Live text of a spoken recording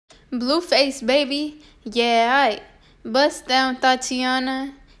Blueface, baby. Yeah, I bust down,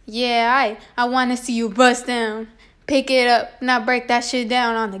 Tatiana. Yeah, I wanna see you bust down. Pick it up, not break that shit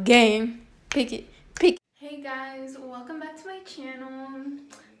down on the game. Pick it, pick it. Hey guys, welcome back to my channel.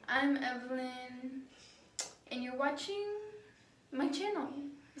 I'm Evelyn, and you're watching my channel.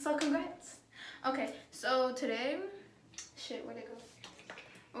 So congrats. Okay, so today, where'd it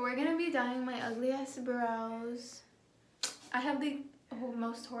go? We're gonna be dyeing my ugly ass brows. I have the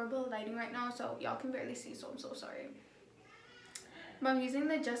most horrible lighting right now, so y'all can barely see, so I'm so sorry. But I'm using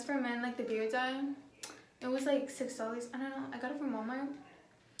the Just for Men, like the beard dye. It was like $6. I don't know, I got it from Walmart,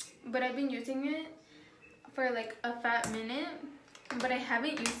 but I've been using it for like a fat minute, but I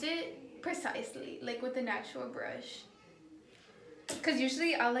haven't used it precisely, like with an actual brush, because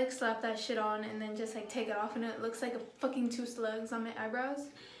usually I'll like slap that shit on and then just like take it off and it looks like a fucking 2 slugs on my eyebrows.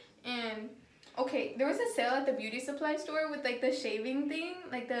 And okay, there was a sale at the beauty supply store with like the shaving thing,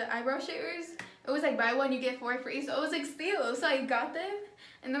 like the eyebrow shavers. It was like buy one you get 4 free, so it was like steal. So I got them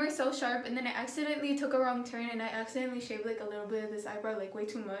and they were so sharp, and then I accidentally took a wrong turn and I accidentally shaved like a little bit of this eyebrow, like way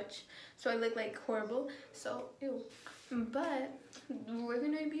too much, so I look like horrible. So ew. But we're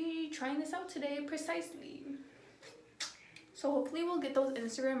gonna be trying this out today precisely, so hopefully we'll get those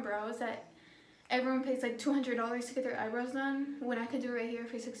Instagram brows that everyone pays like $200 to get their eyebrows done when I could do it right here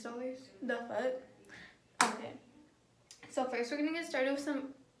for $6. The fuck? Okay. So first we're gonna get started with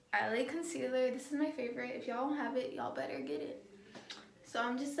some eyelid concealer. This is my favorite. If y'all don't have it, y'all better get it. So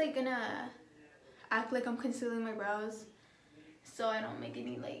I'm just like gonna act like I'm concealing my brows so I don't make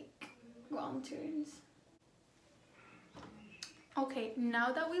any like wrong turns. Okay,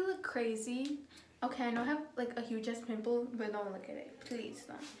 now that we look crazy. Okay, I know I have like a huge ass pimple, but don't look at it. Please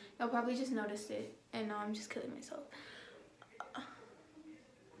don't. Y'all probably just noticed it, and now I'm just killing myself.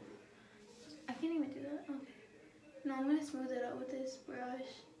 I can't even do that. Okay. No, I'm gonna smooth it out with this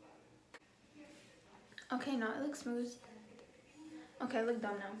brush. Okay, now it looks smooth. Okay, I look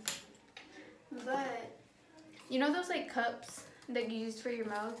dumb now. But, you know those like cups that you use for your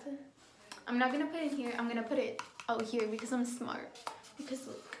mouth? I'm not gonna put it in here. I'm gonna put it out here because I'm smart. Because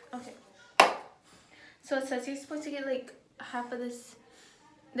look, okay. So it says you're supposed to get like half of this,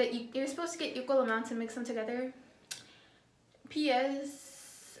 that you're supposed to get equal amounts and mix them together.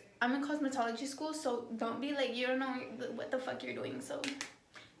 P.S. I'm in cosmetology school, so don't be like, you don't know what the fuck you're doing. So,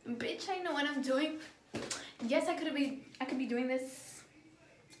 bitch, I know what I'm doing. Yes, I could be doing this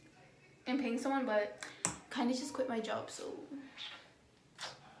and paying someone, but kind of just quit my job, so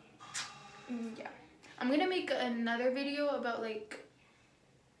yeah. I'm gonna make another video about like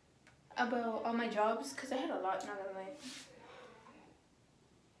all my jobs, because I had a lot, not gonna lie.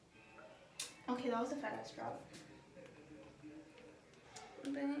 Okay, that was a fat ass drop.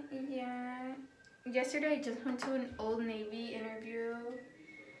 But yeah, yesterday I just went to an Old Navy interview,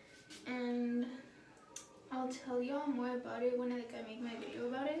 and I'll tell y'all more about it when I make my video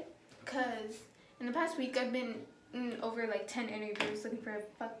about it. Cause in the past week I've been over like 10 interviews looking for a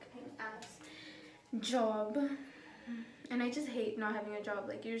fucking ass job, and I just hate not having a job.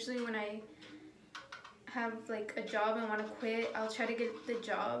 Like usually when I have like a job and want to quit, I'll try to get the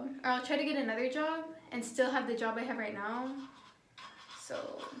job, or I'll try to get another job and still have the job I have right now.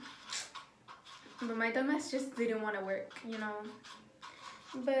 So, but my dumbass just didn't want to work, you know.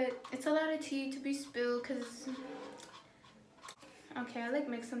 But it's a lot of tea to be spilled, because okay, I like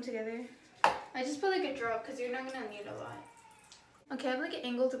mix them together. I just put like a drop because you're not gonna need a lot. Okay, I have like an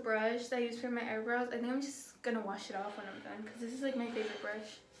angled brush that I use for my eyebrows. I think I'm just gonna wash it off when I'm done, because this is like my favorite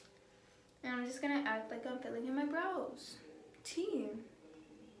brush. And I'm just gonna act like I'm filling in my brows. Tea.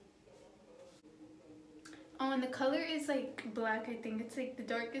 Oh, and the color is like black, I think. It's like the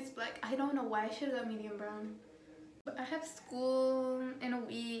darkest black. I don't know why. I should have got medium brown. But I have school in a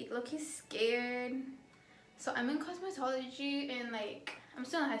week. Low-key scared. So I'm in cosmetology, and like, I'm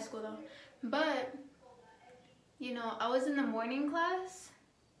still in high school though. But, you know, I was in the morning class.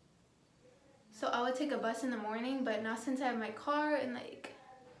 So I would take a bus in the morning, but now since I have my car and like,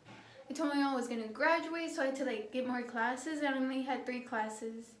 they told me I was gonna graduate, so I had to like get more classes, and I only had 3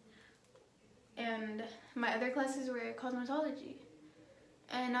 classes. And my other classes were cosmetology.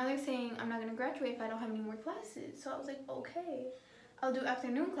 And now they're saying I'm not gonna graduate if I don't have any more classes. So I was like, okay, I'll do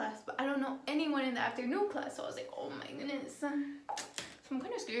afternoon class, but I don't know anyone in the afternoon class. So I was like, oh my goodness. So I'm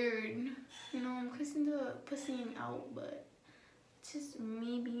kind of scared. You know, I'm kissing the pussying out, but it's just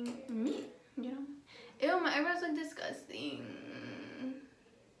me being me, you know? Ew, my eyebrows look disgusting.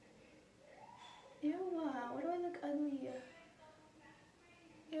 Ew, why do I look ugly?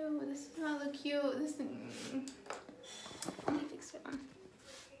 Ew, this does not look cute. Let me fix it.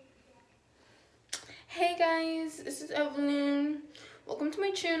 Hey guys, this is Evelyn. welcome to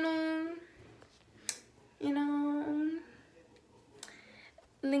my channel. You know,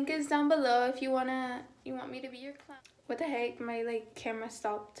 link is down below if you want me to be your clown. What the heck, my like camera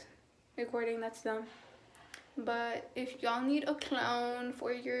stopped recording, that's dumb. But if y'all need a clown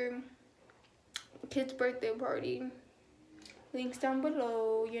for your kid's birthday party, links down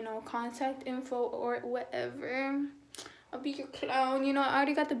below, you know, contact info or whatever. I'll be your clown. You know, I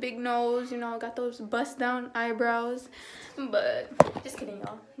already got the big nose, you know, I got those bust down eyebrows. But just kidding,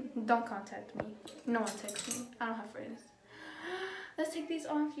 y'all. Don't contact me. No one text me. I don't have friends. Let's take these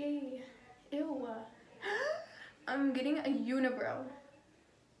off. Yay. Ew. I'm getting a unibrow.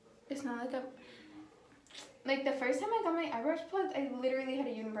 It's not like like the first time I got my eyebrows plugged, I literally had a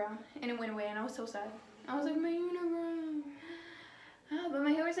unibrow and it went away and I was so sad. I was like, my unibrow. But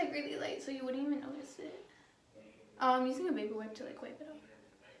my hair was like really light, so you wouldn't even notice it. I'm using a baby wipe to like wipe it off.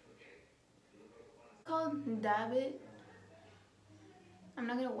 It's called Dab It. I'm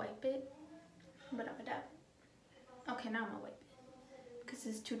not gonna wipe it, but I'm gonna dab it. Okay, now I'm gonna wipe it because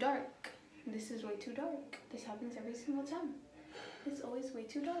it's too dark. This is way too dark. This happens every single time. It's always way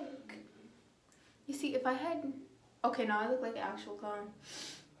too dark. You see, if I had... Okay, now I look like an actual clown.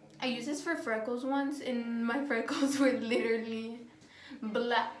 I used this for freckles once, and my freckles were literally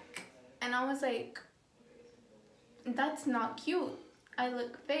black. And I was like, that's not cute. I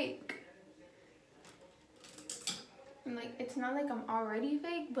look fake. And like, it's not like I'm already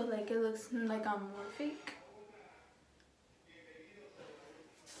fake, but like, it looks like I'm more fake.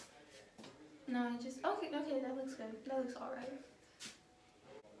 No, I just... Okay, that looks good. That looks alright.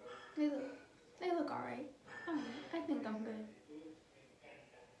 They look alright. I think I'm good.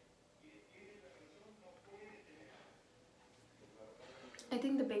 I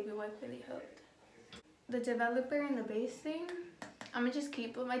think the baby wipe really helped. The developer and the base thing, I'm gonna just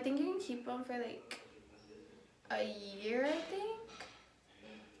keep them. I think you can keep them for like a year, I think.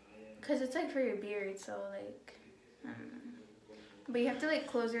 Cause it's like for your beard, so like, I don't know. But you have to like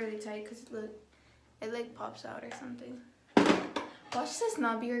close it really tight, cause look, it like pops out or something. Watch this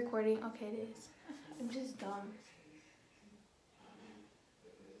not be recording. Okay, it is. I'm just dumb.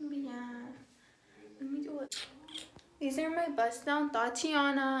 But yeah, let me do it. These are my bust down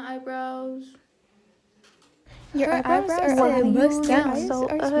Tatiana eyebrows. Your eyebrows are bust down. So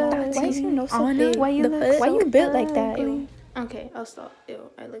why is your nose so big? Why you built like that? Ew. Okay, I'll stop. Ew,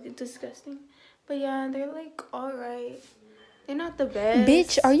 I look disgusting. But yeah, they're like alright. They're not the best.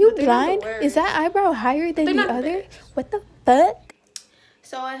 Bitch, are you blind? Is that eyebrow higher than the other? What the fuck?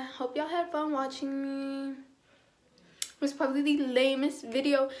 So I hope y'all had fun watching me. It was probably the lamest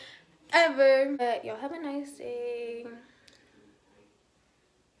video ever. But y'all have a nice day.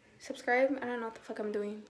 Subscribe. I don't know what the fuck I'm doing.